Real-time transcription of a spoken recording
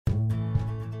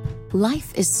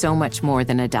Life is so much more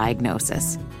than a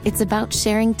diagnosis. It's about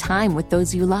sharing time with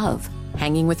those you love,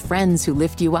 hanging with friends who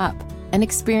lift you up, and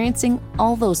experiencing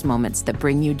all those moments that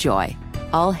bring you joy.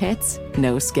 All hits,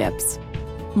 no skips.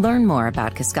 Learn more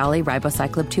about Kisqali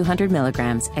Ribociclib 200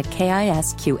 milligrams at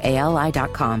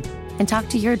KISQALI.com and talk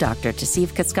to your doctor to see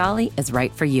if Kisqali is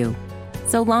right for you.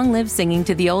 So long live singing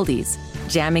to the oldies,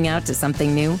 jamming out to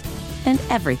something new, and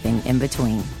everything in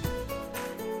between.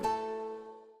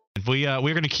 We're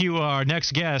going to cue our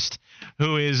next guest,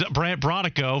 who is Brandt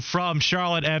Bronico from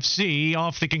Charlotte FC.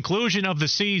 Off the conclusion of the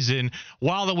season,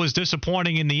 while it was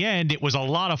disappointing in the end, it was a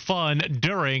lot of fun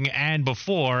during and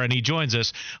before, and he joins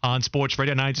us on Sports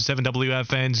Radio 97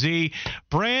 WFNZ.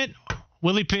 Brandt,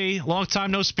 Willie P., long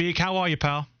time no speak. How are you,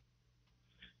 pal?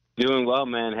 Doing well,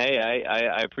 man. Hey,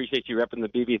 I appreciate you repping the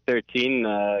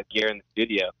BB13 gear in the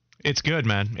studio. It's good,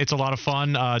 man. It's a lot of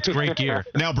fun. It's great gear.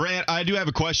 Now, Brandt, I do have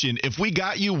a question. If we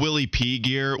got you Willie P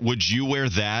gear, would you wear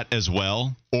that as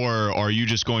well? Or are you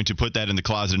just going to put that in the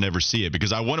closet and never see it?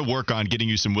 Because I want to work on getting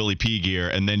you some Willie P gear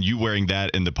and then you wearing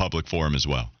that in the public forum as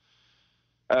well.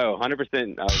 Oh, 100%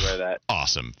 I would wear that.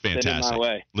 Awesome. Fantastic. Send it my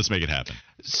way. Let's make it happen.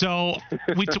 So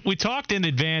we talked in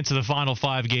advance of the final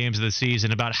 5 games of the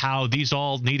season about how these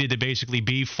all needed to basically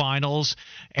be finals.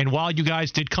 And while you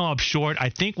guys did come up short, I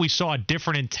think we saw a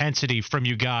different intensity from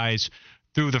you guys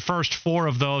through the first 4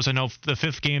 of those. I know the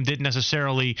 5th game didn't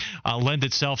necessarily lend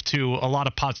itself to a lot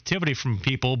of positivity from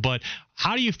people, but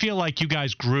how do you feel like you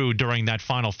guys grew during that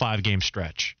final 5-game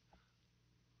stretch?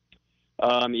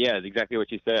 Yeah, it's exactly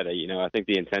what you said. I think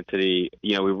the intensity,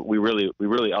 we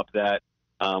really upped that.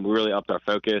 We really upped our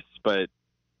focus, but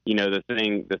the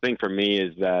thing for me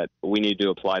is that we need to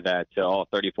apply that to all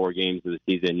 34 games of the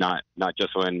season, not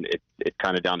just when it's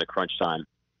kind of down to crunch time.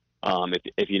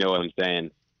 If you know what I'm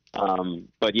saying.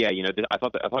 But yeah, I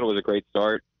thought it was a great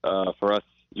start for us.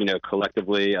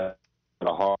 Collectively,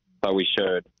 thought we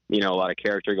showed a lot of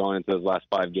character going into those last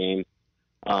 5 games,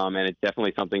 and it's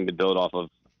definitely something to build off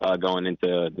of going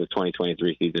into the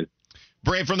 2023 season.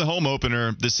 Brandt, from the home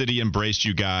opener, the city embraced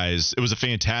you guys. It was a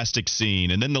fantastic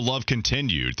scene, and then the love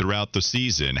continued throughout the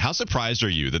season. How surprised are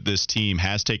you that this team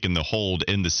has taken the hold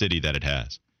in the city that it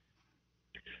has?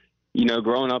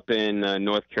 Growing up in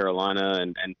North Carolina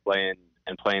and playing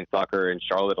soccer in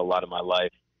Charlotte a lot of my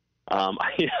life,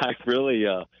 I really,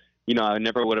 I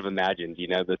never would have imagined,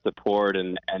 the support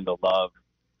and the love,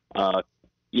 and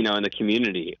the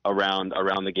community around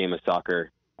the game of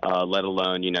soccer. Let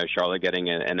alone, Charlotte getting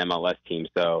an MLS team.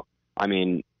 So,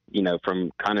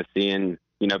 from kind of seeing,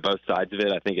 both sides of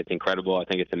it, I think it's incredible. I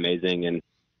think it's amazing.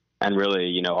 And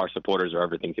really, our supporters are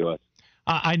everything to us.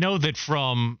 I know that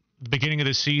from the beginning of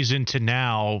the season to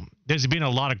now, there's been a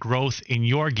lot of growth in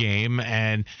your game.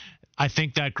 And I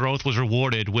think that growth was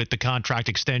rewarded with the contract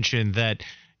extension that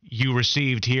you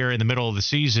received here in the middle of the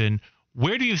season.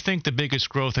 Where do you think the biggest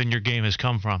growth in your game has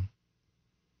come from?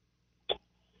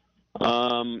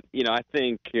 I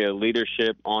think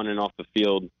leadership on and off the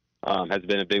field has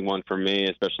been a big one for me,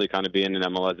 especially kind of being an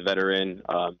MLS veteran,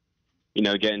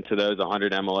 getting to those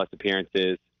 100 MLS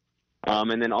appearances.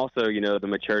 And then also, the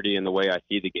maturity in the way I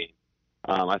see the game.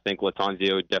 I think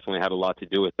Latanzio definitely had a lot to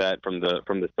do with that from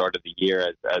the start of the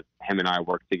year as him and I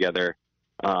worked together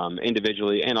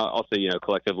individually and also,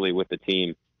 collectively with the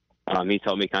team. He's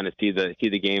helped me kind of see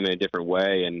the game in a different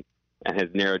way and has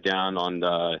narrowed down on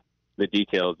the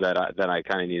details that I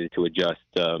kind of needed to adjust,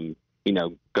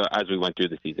 as we went through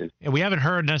the season. And we haven't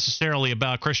heard necessarily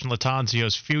about Christian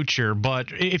Latanzio's future, but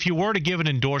if you were to give an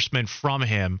endorsement from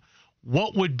him,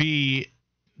 what would be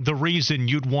the reason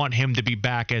you'd want him to be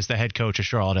back as the head coach of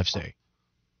Charlotte FC?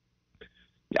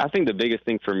 I think the biggest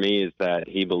thing for me is that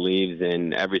he believes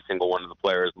in every single one of the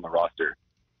players on the roster.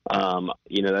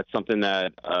 That's something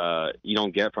that you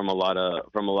don't get from a lot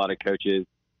of coaches.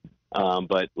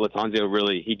 But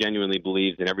Latanzio he genuinely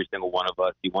believes in every single one of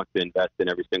us. He wants to invest in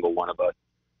every single one of us.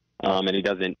 And he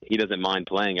doesn't mind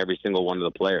playing every single one of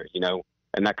the players,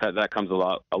 and that comes a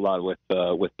lot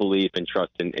with belief and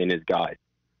trust in his guys.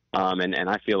 And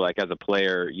I feel like as a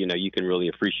player, you can really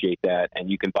appreciate that and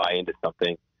you can buy into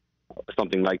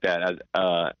something like that as,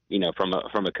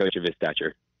 from a coach of his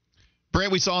stature.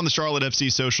 Brandt, we saw on the Charlotte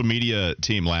FC social media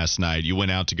team last night, you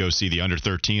went out to go see the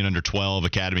under-13, under-12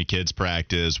 Academy kids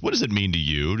practice. What does it mean to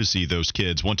you to see those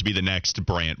kids want to be the next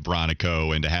Brandt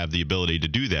Bronico and to have the ability to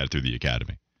do that through the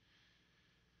Academy?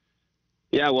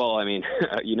 Yeah, well,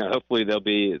 hopefully they'll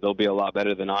be a lot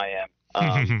better than I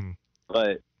am.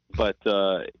 But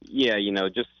yeah,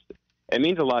 just it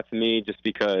means a lot to me just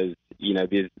because,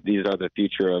 these are the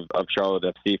future of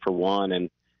Charlotte FC for one.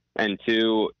 And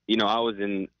two,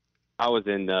 I I was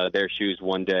in their shoes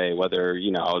one day, whether,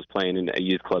 I was playing in a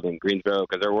youth club in Greensboro,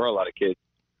 because there were a lot of kids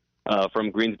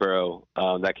from Greensboro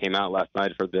that came out last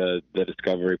night for the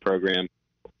Discovery program.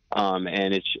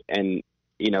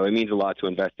 It means a lot to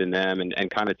invest in them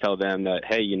and kind of tell them that,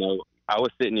 hey, I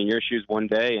was sitting in your shoes one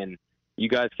day, and you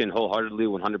guys can wholeheartedly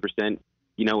 100%,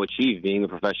 achieve being a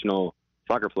professional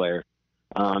soccer player.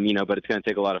 But it's going to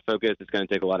take a lot of focus. It's going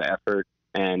to take a lot of effort.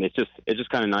 And it's just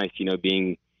kind of nice,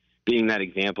 being that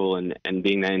example and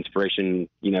being that inspiration,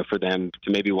 for them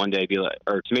to maybe one day be like,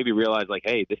 or to maybe realize like,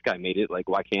 hey, this guy made it. Like,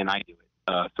 why can't I do it?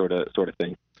 Sort of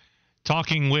thing.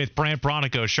 Talking with Brandt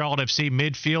Bronico, Charlotte FC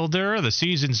midfielder. The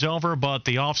season's over, but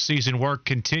the off-season work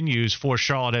continues for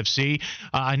Charlotte FC.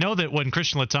 I know that when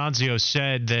Christian Latanzio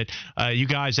said that you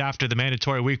guys, after the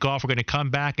mandatory week off, are going to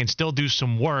come back and still do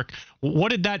some work,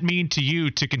 what did that mean to you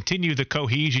to continue the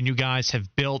cohesion you guys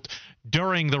have built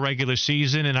during the regular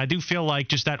season? And I do feel like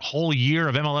just that whole year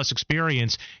of MLS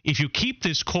experience, if you keep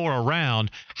this core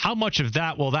around, how much of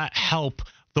that will that help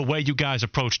the way you guys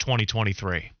approach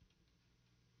 2023?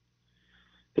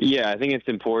 Yeah, I think it's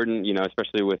important,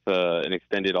 especially with an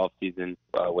extended off season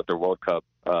with the World Cup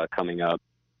coming up.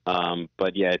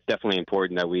 But yeah, it's definitely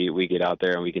important that we get out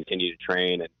there and we continue to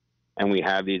train and we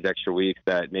have these extra weeks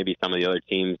that maybe some of the other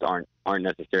teams aren't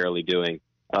necessarily doing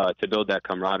to build that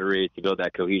camaraderie, to build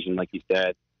that cohesion, like you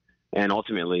said, and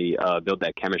ultimately build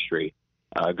that chemistry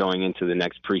going into the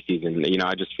next preseason.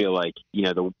 I just feel like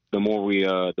the more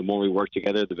we work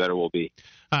together, the better we'll be.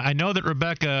 I know that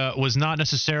Rebecca was not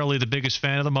necessarily the biggest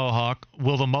fan of the Mohawk.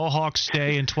 Will the Mohawk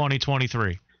stay in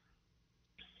 2023?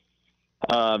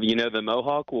 The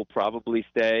Mohawk will probably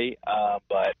stay,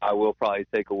 but I will probably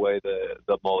take away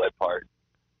the mullet part.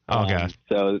 Okay.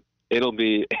 So it'll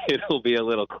be a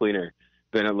little cleaner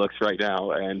than it looks right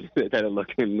now, and that it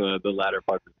looked in the latter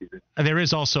part of the season. There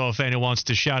is also a fan who wants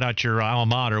to shout out your alma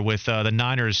mater with the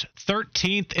Niners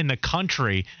 13th in the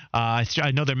country. I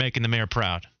know they're making the mayor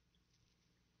proud.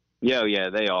 Yeah,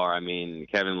 they are. I mean,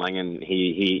 Kevin Langen,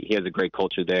 he has a great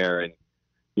culture there, and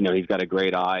he's got a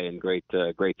great eye and great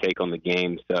take on the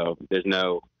game. So there's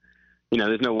no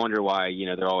wonder why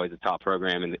they're always a top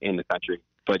program in the country.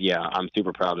 But yeah, I'm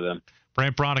super proud of them.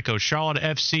 Brandt Bronico, Charlotte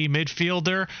FC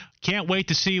midfielder. Can't wait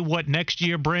to see what next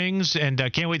year brings, and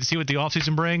can't wait to see what the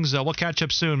offseason brings. We'll catch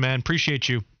up soon, man. Appreciate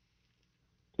you.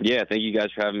 Yeah, thank you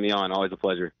guys for having me on. Always a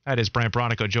pleasure. That is Brandt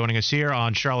Bronico joining us here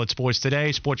on Charlotte Sports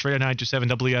Today, Sports Radio 927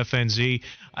 WFNZ.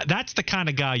 That's the kind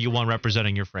of guy you want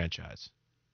representing your franchise.